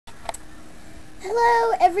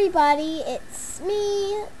Hello everybody, it's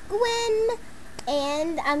me, Gwen,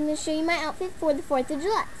 and I'm going to show you my outfit for the 4th of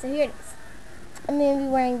July. So here it is. I'm going to be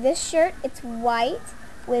wearing this shirt. It's white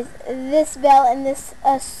with this belt and this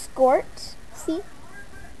skirt. See?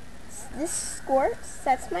 This skirt,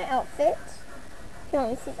 that's my outfit. Here, let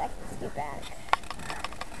me see if I can scoot back.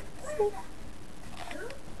 See?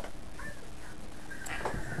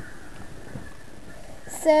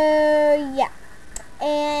 So, yeah.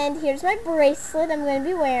 And here's my bracelet I'm going to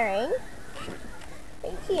be wearing.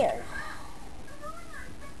 Right here.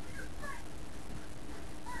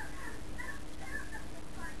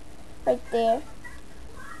 Right there.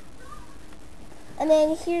 And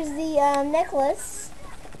then here's the necklace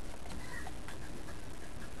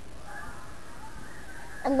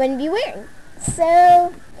I'm going to be wearing.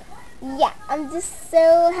 So, yeah, I'm just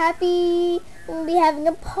so happy. I'm gonna be having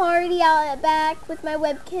a party out at back with my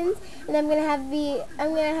Webkins, and I'm gonna have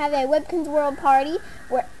a Webkins World party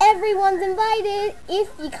where everyone's invited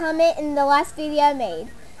if you comment in the last video I made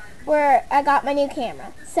where I got my new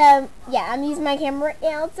camera. So yeah, I'm using my camera right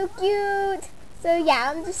now. It's so cute. So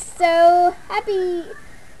yeah, I'm just so happy.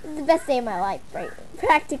 It's the best day of my life, right?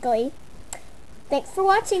 Practically. Thanks for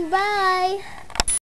watching. Bye.